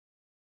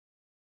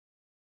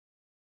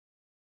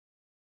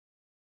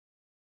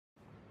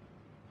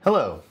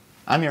Hello,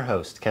 I'm your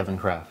host, Kevin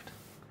Kraft.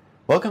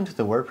 Welcome to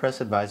the WordPress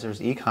Advisors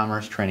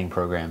e-commerce training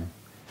program.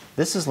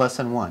 This is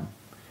Lesson 1,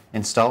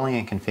 Installing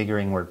and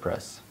Configuring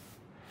WordPress.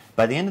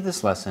 By the end of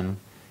this lesson,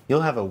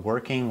 you'll have a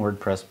working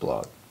WordPress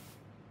blog.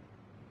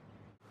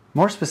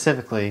 More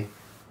specifically,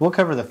 we'll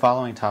cover the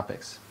following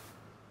topics: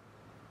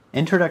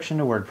 Introduction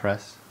to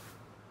WordPress,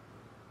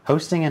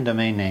 Hosting and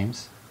Domain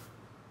Names,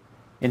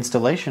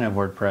 Installation of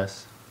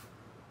WordPress,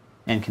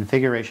 and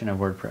Configuration of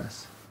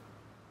WordPress.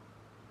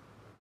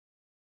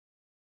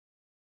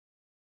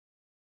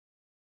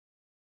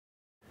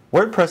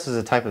 WordPress is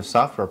a type of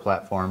software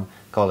platform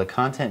called a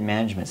content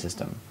management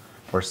system,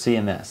 or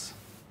CMS,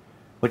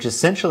 which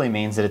essentially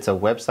means that it's a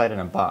website in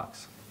a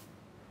box.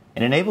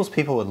 It enables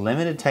people with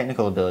limited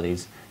technical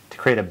abilities to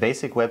create a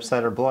basic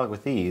website or blog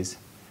with ease,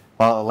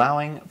 while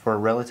allowing for a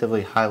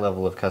relatively high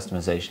level of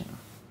customization.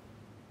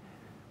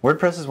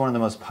 WordPress is one of the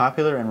most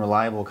popular and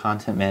reliable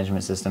content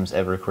management systems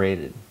ever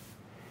created.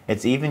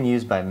 It's even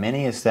used by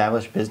many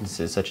established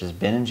businesses such as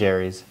Ben &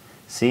 Jerry's,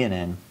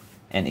 CNN,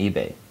 and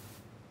eBay.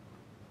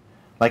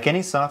 Like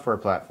any software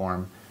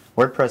platform,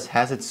 WordPress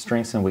has its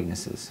strengths and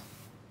weaknesses.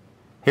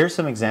 Here are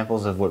some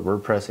examples of what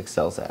WordPress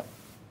excels at: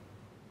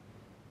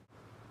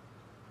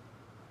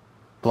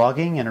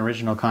 blogging and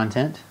original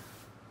content,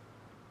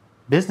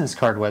 business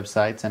card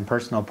websites and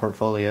personal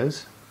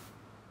portfolios,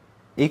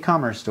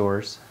 e-commerce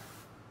stores,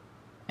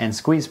 and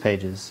squeeze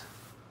pages.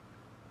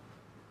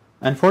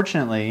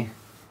 Unfortunately,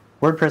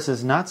 WordPress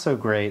is not so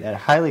great at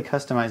highly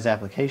customized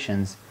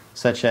applications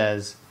such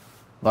as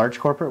large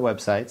corporate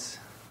websites,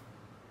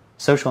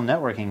 social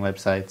networking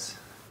websites,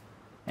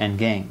 and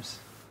games.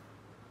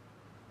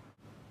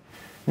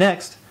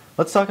 Next,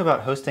 let's talk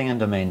about hosting and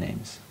domain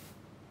names.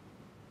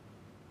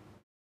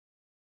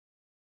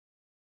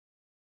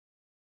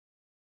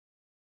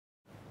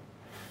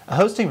 A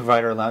hosting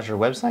provider allows your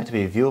website to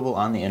be viewable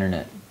on the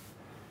internet.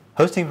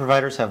 Hosting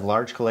providers have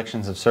large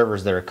collections of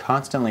servers that are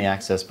constantly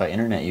accessed by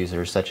internet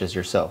users such as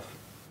yourself.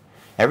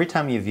 Every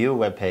time you view a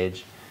web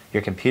page,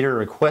 your computer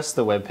requests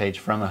the web page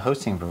from a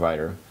hosting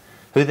provider,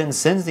 who then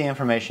sends the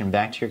information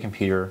back to your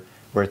computer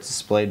where it's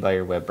displayed by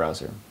your web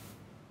browser.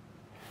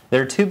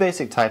 There are two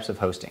basic types of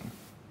hosting.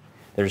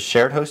 There's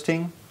shared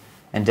hosting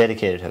and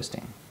dedicated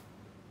hosting.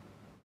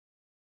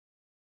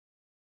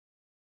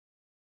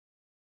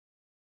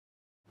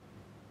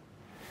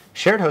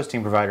 Shared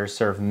hosting providers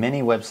serve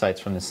many websites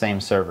from the same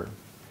server,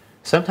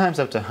 sometimes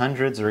up to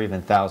hundreds or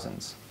even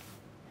thousands.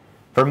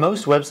 For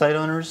most website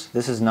owners,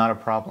 this is not a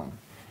problem,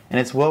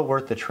 and it's well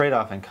worth the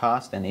trade-off in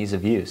cost and ease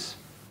of use.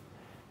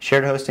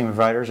 Shared hosting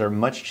providers are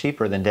much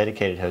cheaper than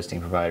dedicated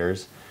hosting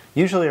providers,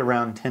 usually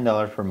around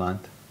 $10 per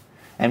month,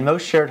 and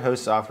most shared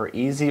hosts offer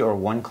easy or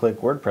one-click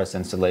WordPress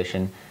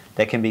installation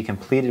that can be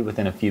completed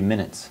within a few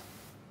minutes.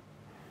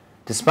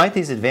 Despite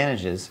these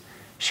advantages,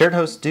 shared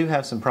hosts do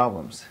have some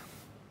problems.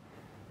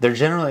 They're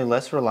generally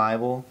less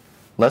reliable,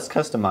 less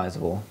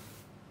customizable,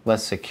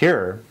 less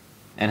secure,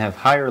 and have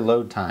higher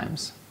load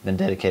times than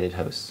dedicated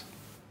hosts.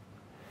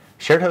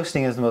 Shared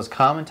hosting is the most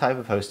common type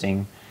of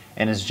hosting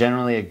and is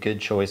generally a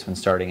good choice when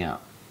starting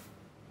out.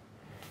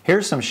 Here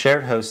are some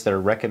shared hosts that are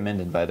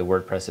recommended by the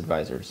WordPress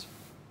advisors: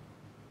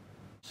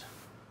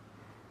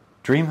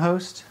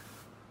 DreamHost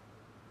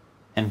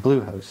and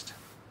Bluehost.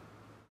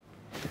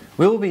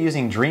 We will be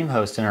using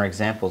DreamHost in our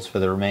examples for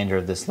the remainder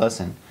of this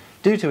lesson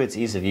due to its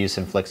ease of use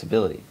and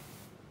flexibility.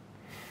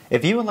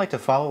 If you would like to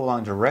follow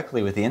along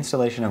directly with the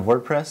installation of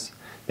WordPress,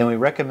 then we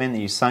recommend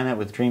that you sign up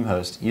with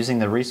DreamHost using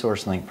the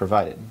resource link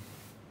provided.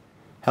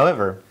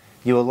 However,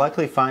 you will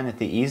likely find that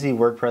the easy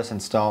WordPress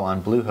install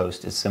on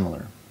Bluehost is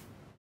similar.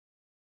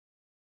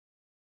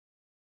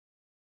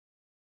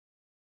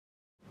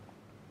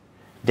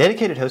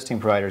 Dedicated hosting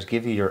providers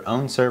give you your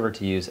own server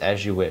to use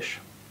as you wish.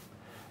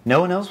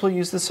 No one else will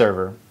use the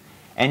server,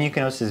 and you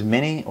can host as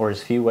many or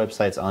as few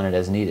websites on it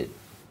as needed.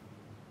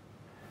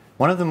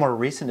 One of the more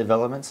recent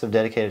developments of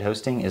dedicated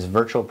hosting is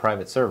virtual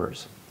private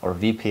servers, or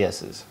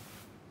VPSs.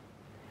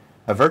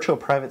 A virtual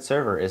private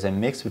server is a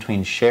mix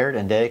between shared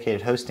and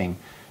dedicated hosting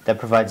that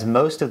provides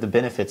most of the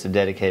benefits of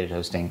dedicated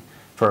hosting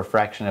for a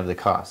fraction of the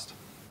cost.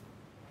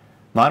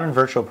 Modern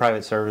virtual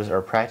private servers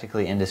are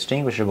practically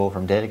indistinguishable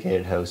from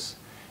dedicated hosts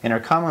and are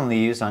commonly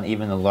used on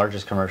even the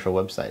largest commercial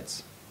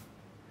websites.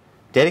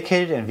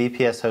 Dedicated and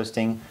VPS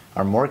hosting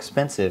are more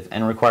expensive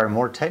and require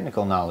more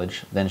technical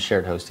knowledge than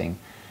shared hosting,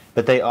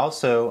 but they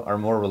also are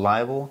more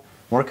reliable,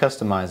 more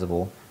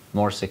customizable,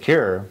 more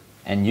secure,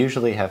 and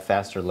usually have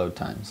faster load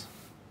times.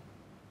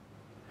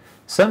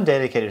 Some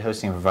dedicated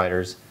hosting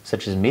providers,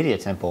 such as Media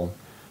Temple,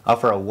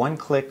 offer a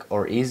one-click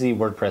or easy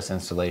WordPress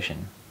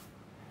installation.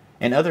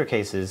 In other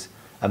cases,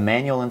 a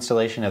manual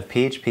installation of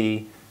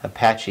PHP,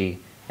 Apache,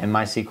 and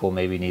MySQL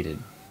may be needed.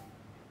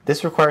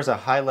 This requires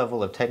a high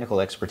level of technical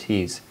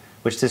expertise,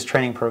 which this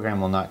training program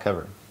will not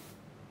cover.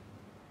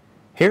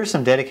 Here are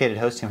some dedicated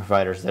hosting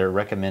providers that are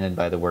recommended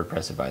by the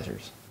WordPress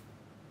advisors: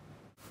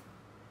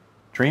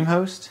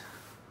 DreamHost,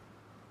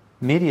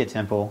 Media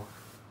Temple,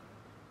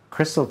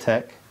 Crystal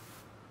Tech,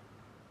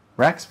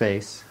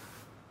 Rackspace,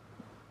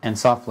 and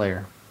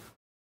SoftLayer.